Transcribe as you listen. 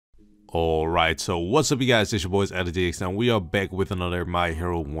Alright, so what's up you guys, it's your boys ARIGATOU and we are back with another My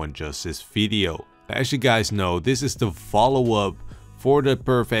Hero 1 Justice video. As you guys know, this is the follow-up for the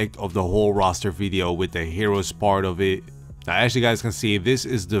perfect of the whole roster video with the heroes part of it. Now as you guys can see, this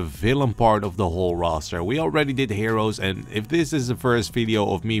is the villain part of the whole roster. We already did heroes, and if this is the first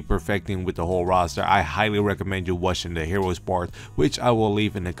video of me perfecting with the whole roster, I highly recommend you watching the heroes part, which I will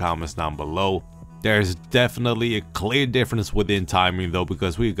leave in the comments down below. There's definitely a clear difference within timing though,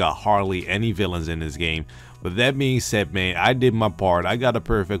 because we've got hardly any villains in this game. But that being said, man, I did my part. I got it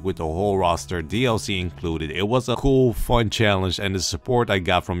perfect with the whole roster, DLC included. It was a cool, fun challenge, and the support I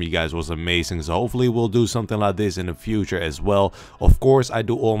got from you guys was amazing. So hopefully we'll do something like this in the future as well. Of course, I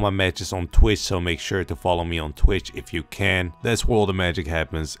do all my matches on Twitch, so make sure to follow me on Twitch if you can. That's where all the magic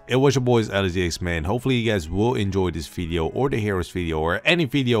happens. It was your boys ARIGATOU, man. Hopefully you guys will enjoy this video, or the heroes video, or any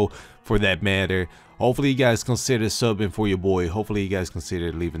video for that matter. Hopefully you guys consider subbing for your boy. Hopefully you guys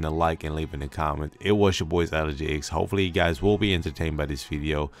consider leaving a like and leaving a comment. It was your boys ARIGATOU. Hopefully you guys will be entertained by this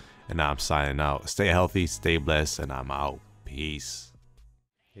video. And I'm signing out. Stay healthy, stay blessed, and I'm out. Peace.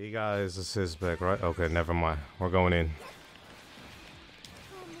 Hey guys, this is back, right? Okay, never mind. We're going in.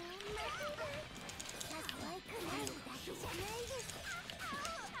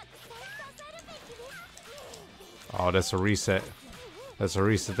 Oh, that's a reset. That's a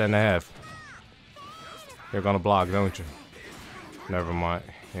reset and a half. You're gonna block, don't you? Never mind.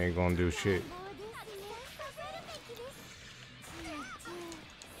 You ain't gonna do shit.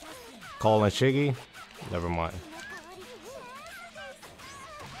 Calling Shiggy? Never mind.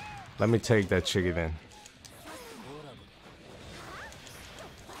 Let me take that Shiggy then.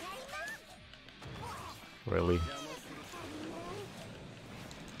 Really?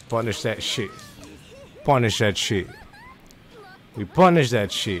 Punish that shit. Punish that shit. We punish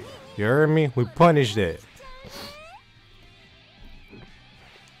that shit. You heard me? We punish that.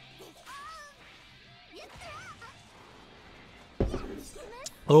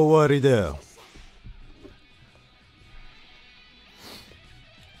 Oh, what is there?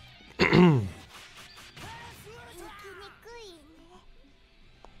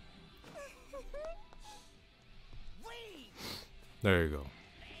 There you go.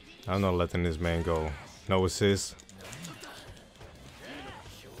 I'm not letting this man go. No assist.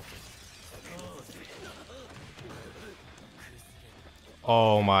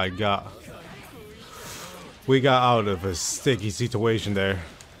 Oh my god. We got out of a sticky situation there.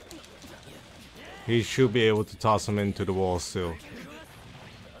 He should be able to toss him into the wall still.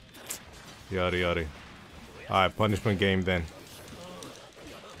 Yada yada. Alright, punishment game then.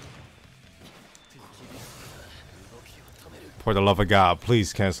 For the love of God,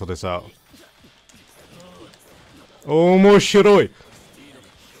 please cancel this out. Omoshiroi!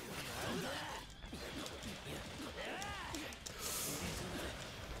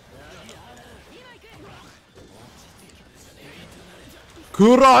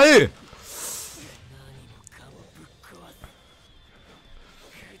 Kurai!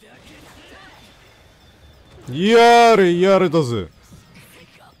 Yare yare dozu.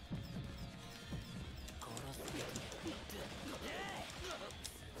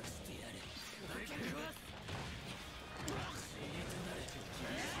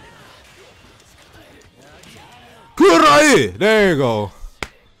 Kurai! There you go.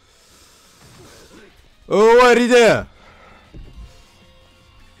 Alrighty there.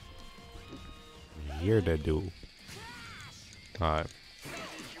 Hear that dude. Alright.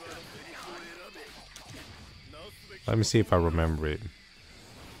 Let me see if I remember it.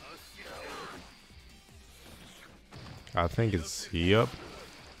 I think it's yup.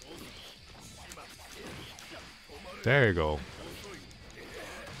 There you go.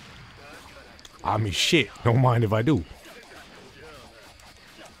 I mean shit, don't mind if I do.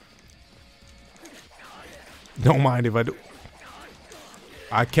 Don't mind if I do.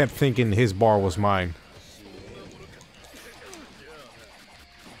 I kept thinking his bar was mine.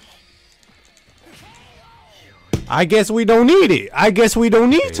 I guess we don't need it. I guess we don't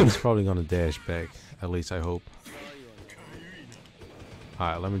need to. He's probably gonna dash back. At least I hope.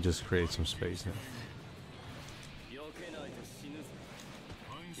 Alright, let me just create some space now.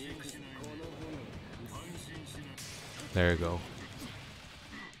 There you go.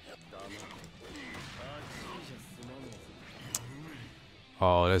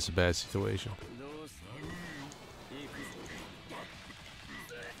 Oh, that's a bad situation.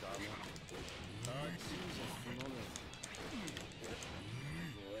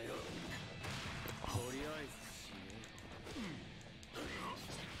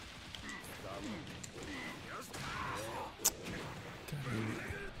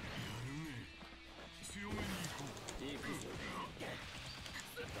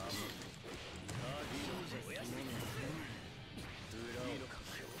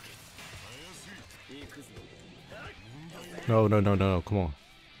 No, no, no, no, no, come on.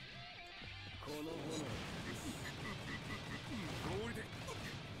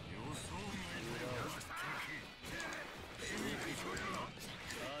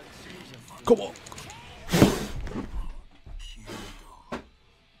 Come on.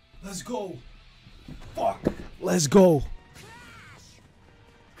 Let's go. Fuck. Let's go.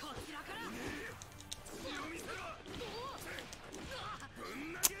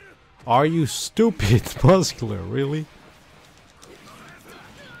 Are you stupid, Muscular? Really?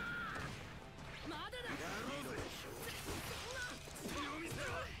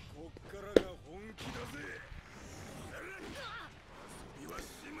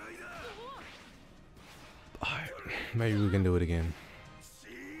 Maybe we can do it again.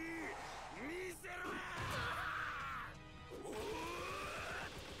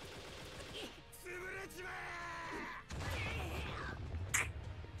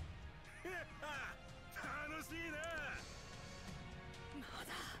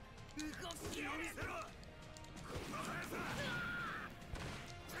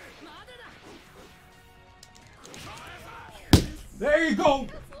 There you go.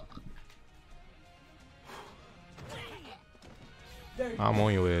 I'm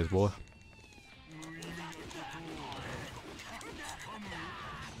on your ass, boy.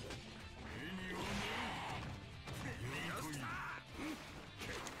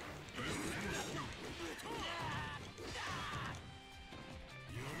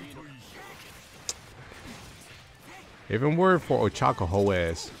 Even word for Ochaka whole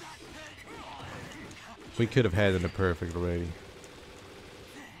ass. We could have had in the perfect already.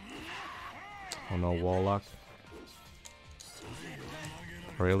 Oh no, Warlock.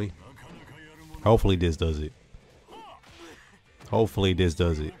 Really? Hopefully this does it. Hopefully this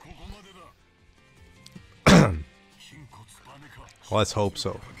does it. Let's hope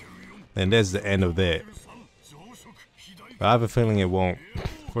so. And that's the end of that. But I have a feeling it won't.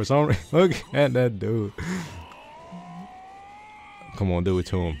 For some reason, look at that dude. Come on, do it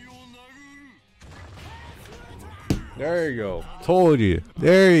to him. There you go. Told you.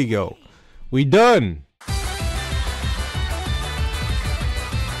 There you go. We done.